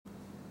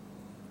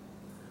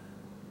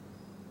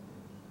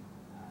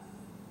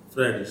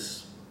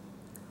Friends,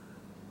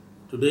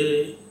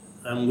 today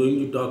I am going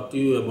to talk to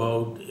you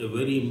about a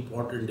very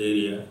important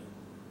area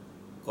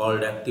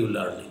called active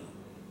learning.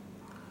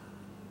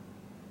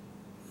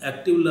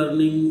 Active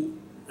learning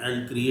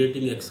and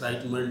creating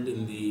excitement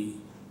in the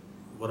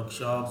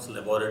workshops,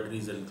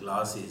 laboratories, and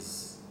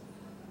classes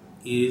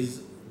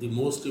is the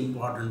most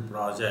important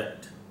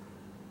project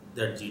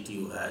that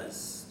GTU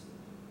has.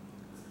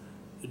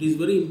 It is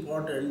very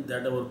important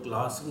that our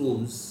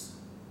classrooms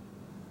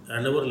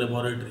and our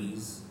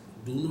laboratories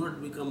do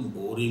not become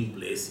boring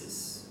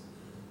places.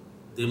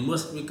 They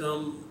must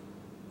become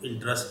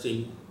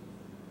interesting.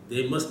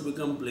 They must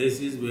become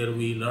places where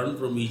we learn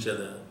from each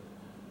other,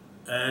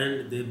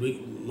 and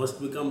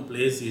must become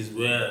places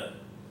where,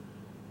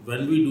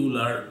 when we do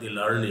the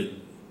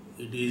learning,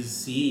 it is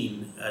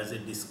seen as a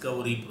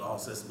discovery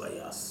process by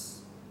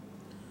us.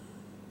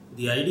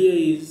 The idea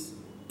is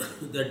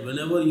that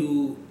whenever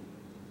you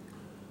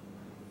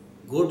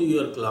go to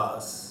your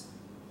class,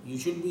 you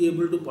should be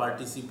able to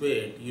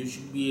participate, you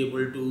should be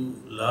able to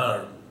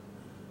learn,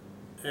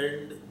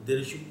 and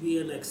there should be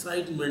an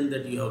excitement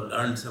that you have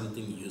learned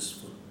something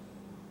useful.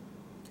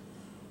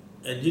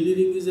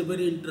 Engineering is a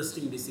very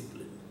interesting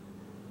discipline.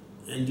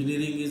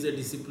 Engineering is a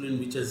discipline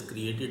which has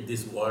created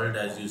this world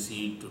as you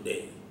see it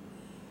today.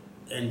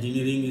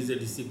 Engineering is a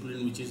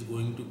discipline which is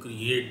going to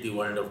create the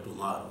world of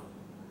tomorrow.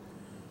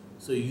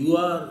 So you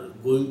are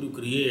going to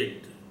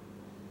create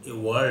a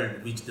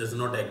world which does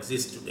not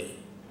exist today.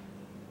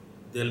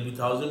 There will be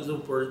thousands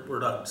of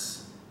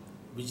products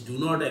which do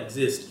not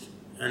exist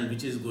and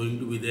which is going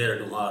to be there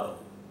tomorrow.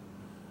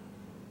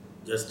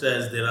 Just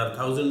as there are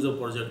thousands of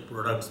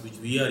products which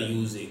we are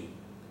using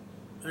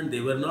and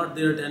they were not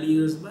there 10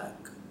 years back.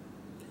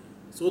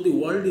 So the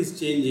world is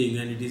changing,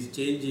 and it is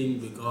changing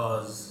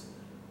because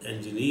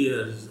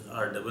engineers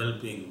are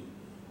developing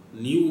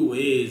new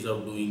ways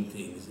of doing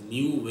things,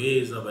 new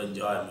ways of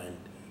enjoyment,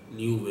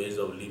 new ways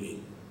of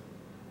living.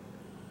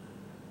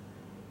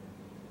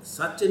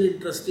 Such an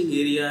interesting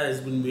area has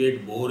been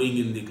made boring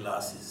in the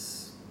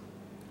classes.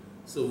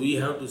 So we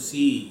have to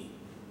see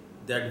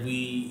that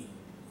we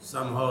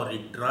somehow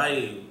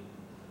retrieve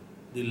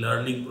the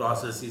learning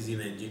processes in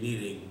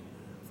engineering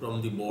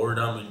from the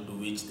boredom into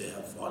which they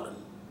have fallen.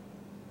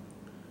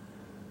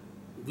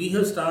 We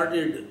have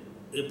started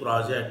a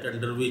project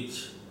under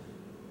which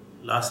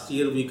last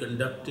year we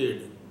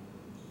conducted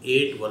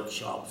 8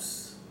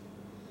 workshops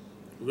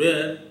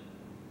where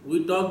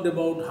we talked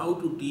about how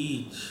to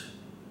teach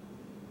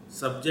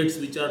subjects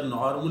which are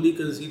normally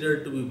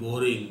considered to be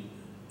boring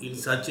in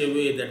such a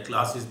way that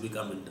classes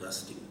become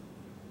interesting.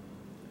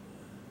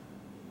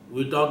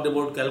 We talked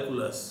about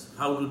calculus,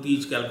 how to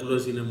teach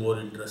calculus in a more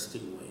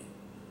interesting way,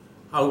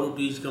 how to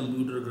teach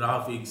computer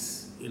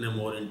graphics in a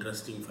more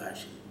interesting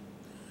fashion.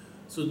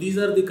 So these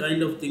are the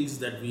kind of things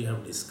that we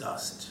have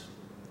discussed.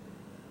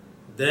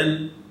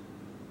 Then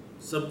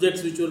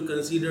subjects which were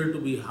considered to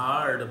be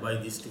hard by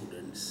the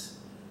students,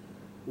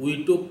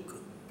 we took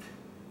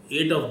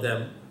 8 of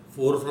them,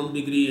 4 from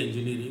degree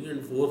engineering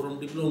and 4 from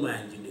diploma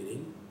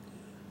engineering,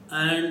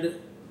 and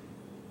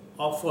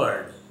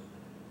offered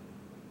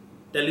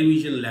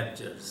television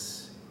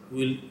lectures.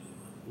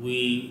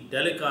 We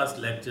telecast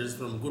lectures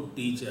from good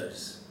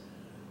teachers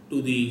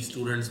to the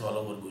students all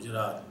over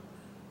Gujarat.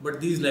 But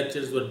these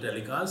lectures were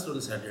telecast on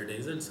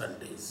Saturdays and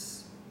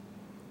Sundays.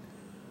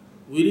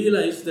 We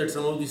realized that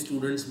some of the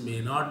students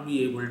may not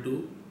be able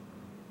to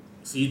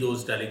see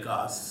those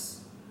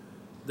telecasts.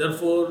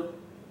 Therefore,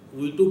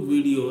 we took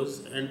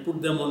videos and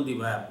put them on the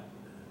web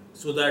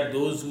so that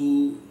those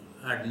who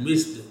had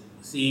missed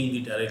seeing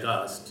the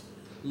telecast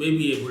may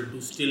be able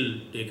to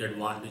still take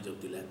advantage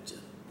of the lecture.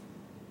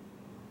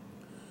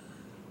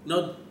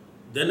 Now,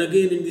 then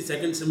again in the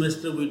second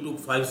semester, we took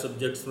 5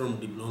 subjects from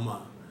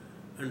diploma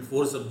and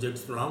 4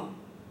 subjects from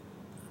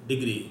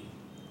degree,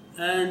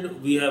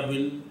 and we have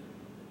been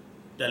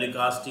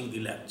telecasting the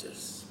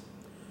lectures.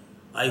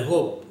 I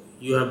hope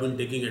you have been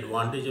taking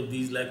advantage of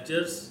these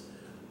lectures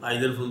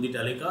either from the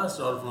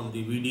telecast or from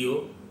the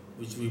video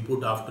which we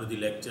put after the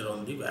lecture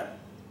on the web.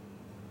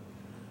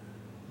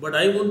 But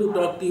I want to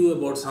talk to you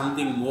about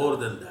something more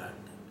than that.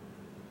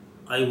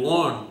 I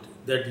want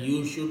that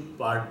you should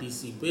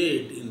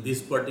participate in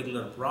this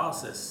particular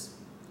process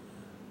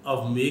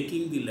of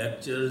making the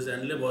lectures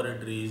and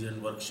laboratories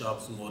and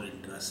workshops more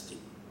interesting.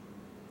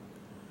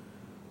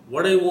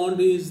 What I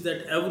want is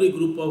that every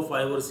group of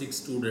 5 or 6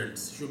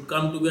 students should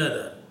come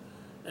together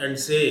and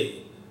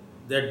say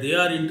that they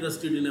are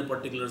interested in a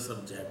particular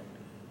subject,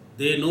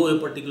 they know a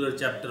particular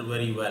chapter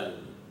very well,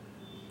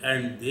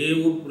 and they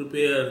would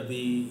prepare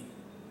the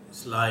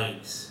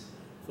slides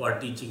for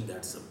teaching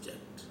that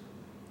subject.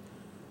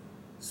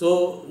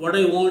 So what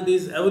I want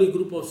is every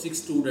group of 6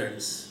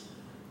 students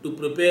to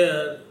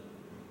prepare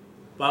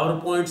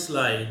PowerPoint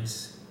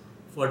slides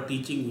for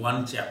teaching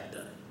one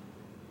chapter.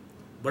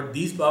 But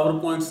these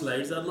PowerPoint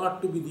slides are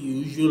not to be the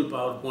usual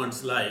PowerPoint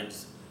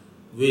slides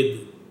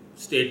with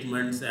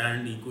statements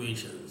and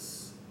equations.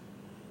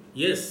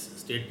 Yes,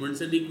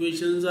 statements and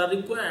equations are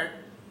required.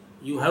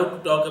 You have to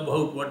talk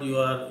about what you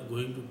are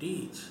going to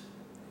teach.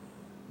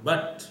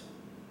 But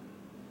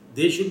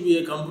They should be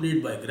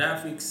accompanied by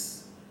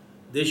graphics,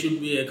 they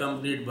should be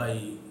accompanied by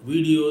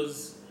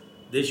videos,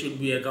 they should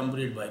be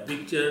accompanied by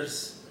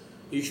pictures.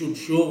 You should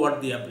show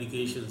what the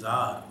applications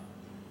are,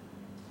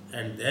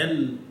 and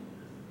then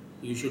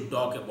you should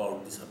talk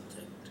about the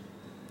subject.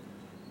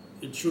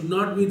 It should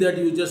not be that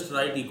you just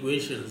write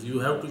equations. You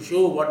have to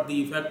show what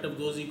the effect of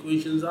those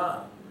equations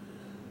are.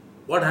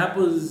 What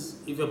happens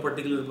if a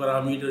particular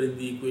parameter in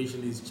the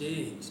equation is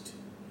changed?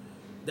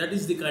 That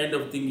is the kind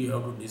of thing you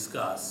have to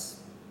discuss.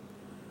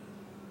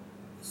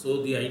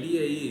 So the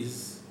idea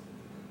is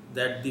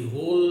that the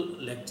whole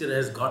lecture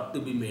has got to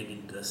be made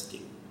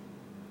interesting.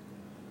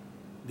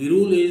 The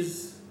rule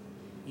is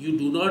you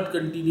do not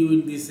continue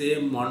in the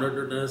same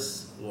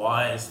monotonous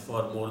voice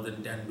for more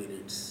than 10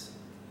 minutes.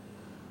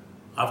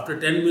 After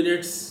 10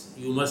 minutes,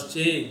 you must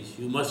change.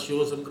 You must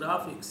show some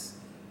graphics.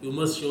 You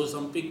must show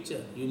some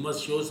picture. You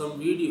must show some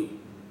video.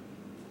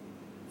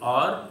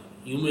 Or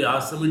you may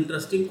ask some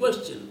interesting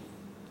question,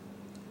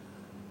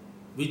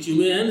 which you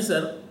may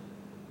answer.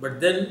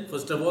 But then,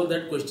 first of all,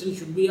 that question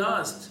should be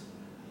asked.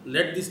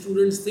 Let the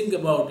students think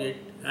about it,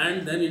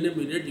 and then in a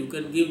minute you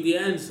can give the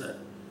answer.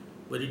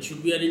 But it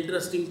should be an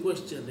interesting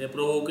question, a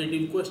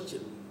provocative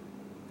question.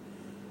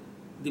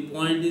 The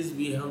point is,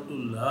 we have to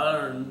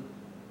learn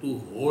to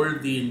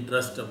hold the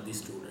interest of the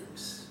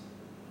students.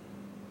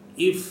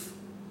 If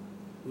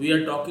we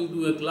are talking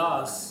to a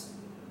class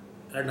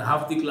and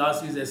half the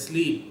class is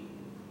asleep,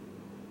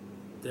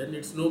 then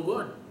it's no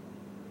good,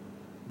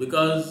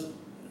 because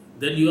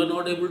then you are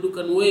not able to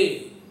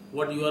convey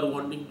what you are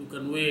wanting to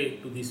convey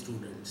to the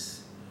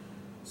students.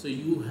 So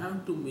you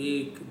have to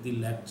make the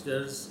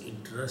lectures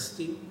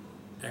interesting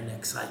and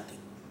exciting.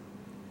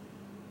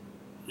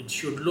 It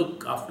should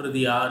look, after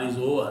the hour is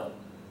over,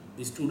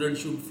 the student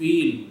should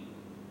feel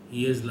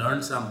he has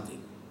learned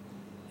something.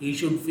 He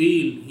should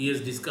feel he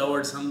has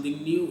discovered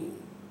something new.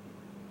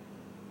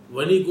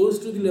 When he goes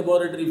to the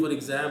laboratory, for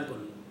example,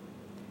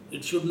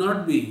 it should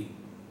not be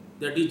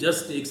that he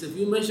just takes a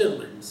few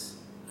measurements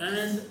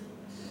and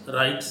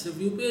writes a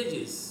few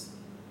pages.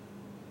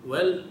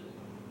 Well,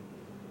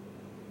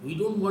 we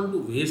don't want to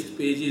waste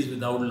pages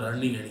without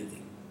learning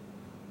anything.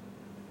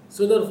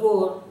 So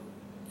therefore,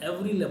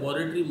 every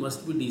laboratory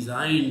must be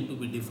designed to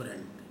be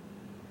different.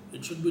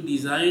 It should be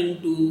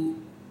designed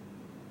to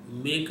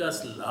make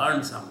us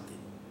learn something.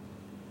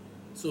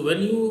 So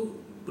when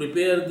you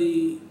prepare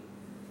the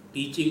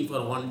teaching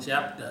for one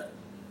chapter,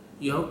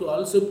 you have to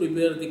also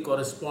prepare the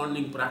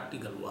corresponding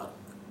practical work.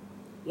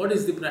 What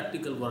is the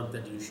practical work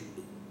that you should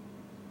do?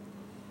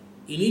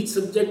 In each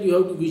subject, you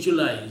have to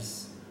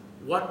visualize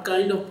what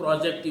kind of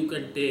project you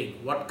can take,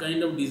 what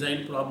kind of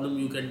design problem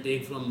you can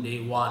take from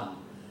day one,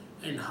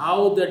 and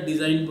how that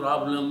design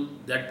problem,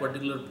 that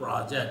particular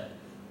project,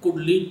 could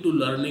lead to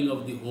learning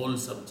of the whole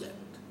subject.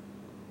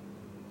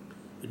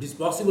 It is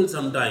possible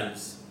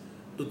sometimes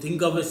to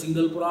think of a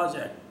single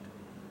project.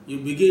 You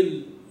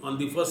begin on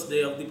the first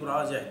day of the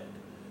project,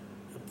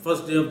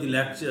 first day of the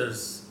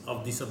lectures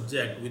of the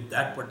subject with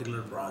that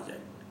particular project.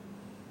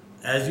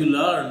 As you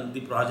learn,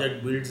 the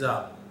project builds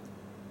up.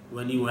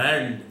 When you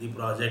end, the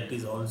project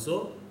is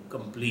also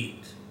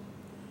complete.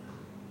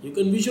 You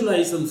can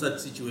visualize some such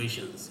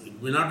situations.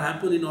 It may not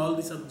happen in all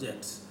the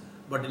subjects,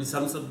 but in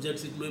some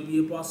subjects it may be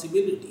a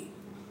possibility.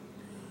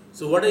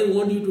 So what I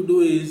want you to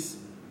do is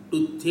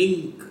to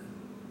think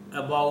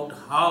about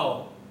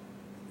how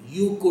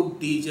you could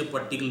teach a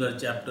particular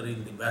chapter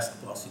in the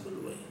best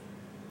possible way.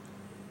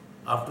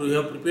 After you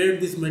have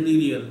prepared this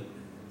material,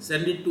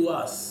 send it to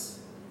us.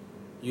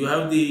 You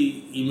have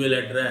the email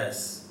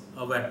address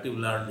of Active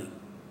Learning.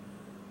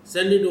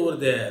 Send it over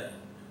there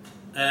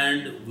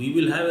and we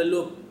will have a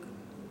look.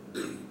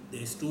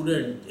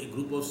 A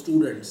group of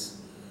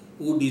students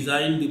who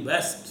design the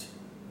best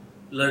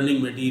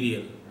learning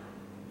material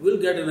will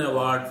get an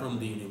award from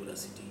the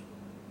university.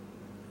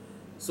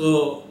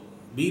 So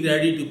be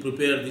ready to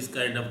prepare this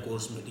kind of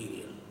course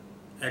material.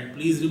 And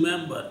please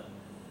remember,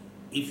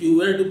 if you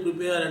were to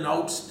prepare an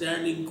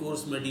outstanding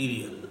course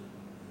material,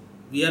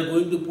 we are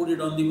going to put it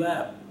on the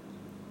web.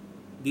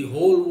 The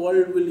whole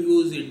world will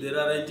use it. There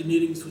are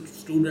engineering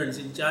students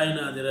in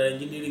China, there are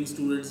engineering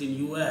students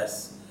in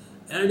US,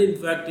 and in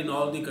fact in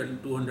all the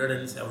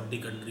 270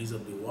 countries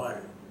of the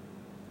world.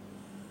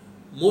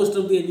 Most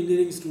of the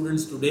engineering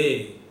students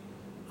today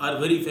are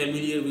very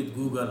familiar with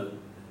Google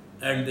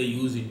and they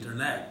use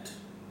internet.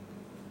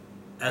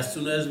 As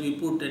soon as we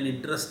put an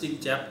interesting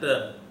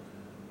chapter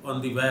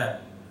on the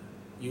web,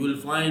 you will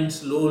find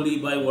slowly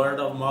by word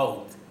of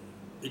mouth,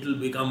 it will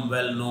become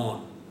well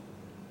known.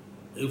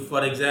 If,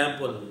 for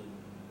example,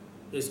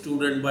 a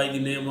student by the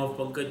name of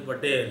Pankaj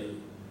Patel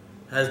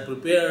has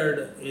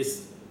prepared a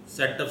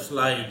set of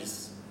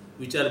slides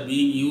which are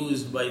being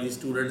used by the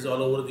students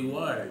all over the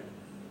world,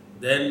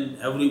 then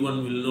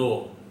everyone will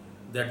know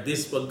that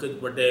this Pankaj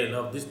Patel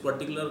of this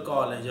particular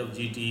college of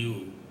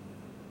GTU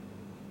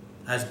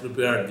has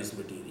prepared this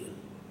material.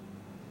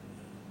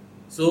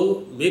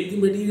 So make the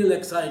material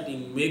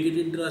exciting, make it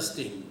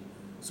interesting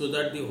so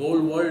that the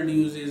whole world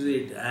uses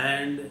it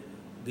and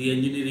the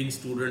engineering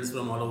students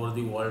from all over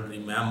the world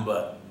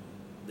remember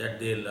that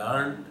they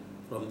learned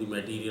from the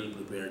material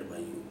prepared by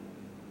you.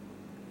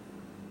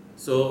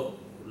 So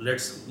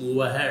let's move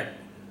ahead.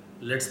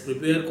 Let's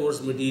prepare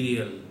course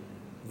material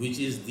which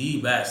is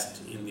the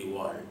best in the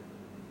world.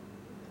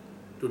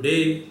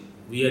 Today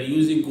we are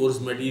using course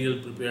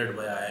material prepared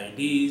by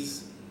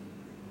IITs,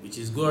 which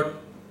is good.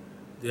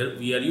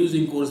 We are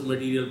using course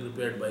material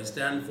prepared by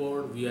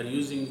Stanford. We are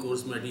using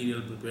course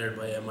material prepared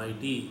by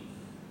MIT.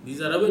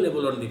 These are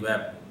available on the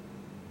web.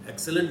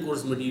 Excellent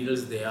course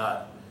materials they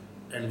are,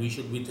 and we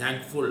should be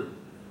thankful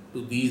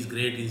to these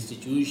great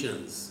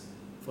institutions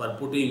for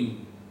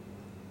putting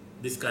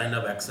this kind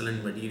of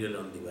excellent material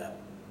on the web.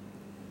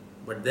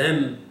 But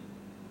then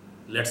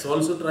let's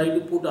also try to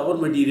put our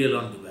material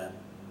on the web,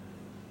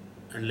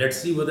 and let's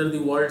see whether the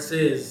world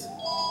says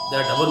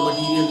that our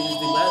material is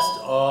the best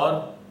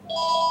or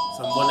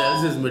someone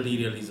else's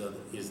material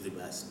is the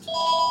best.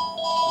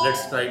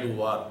 Let's try to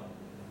work.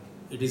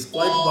 It is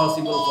quite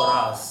possible for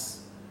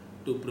us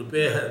to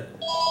prepare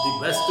the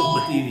best of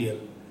material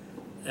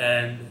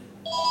and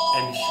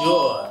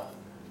ensure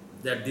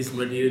that this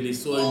material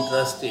is so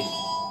interesting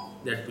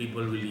that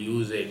people will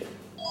use it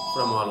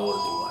from all over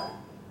the world.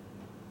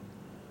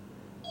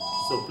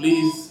 So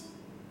please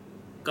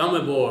come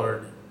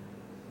aboard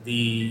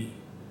the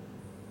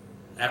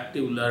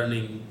active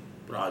learning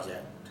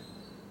project.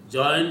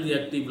 Join the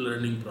active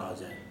learning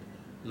project,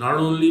 not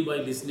only by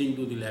listening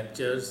to the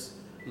lectures,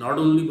 not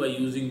only by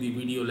using the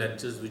video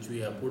lectures which we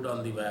have put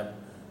on the web,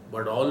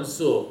 but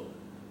also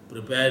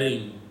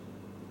preparing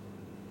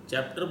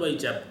chapter by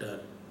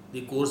chapter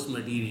the course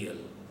material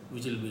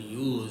which will be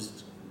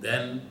used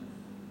then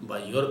by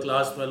your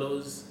class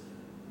fellows,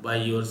 by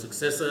your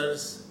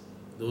successors,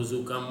 those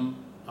who come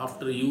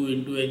after you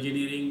into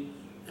engineering,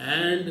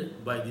 and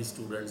by the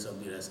students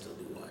of the rest of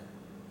the world.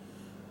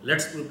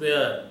 Let's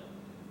prepare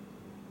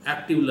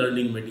active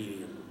learning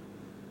material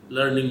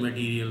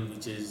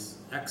which is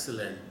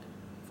excellent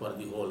for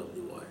the whole of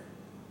the world.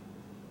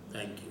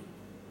 Thank you.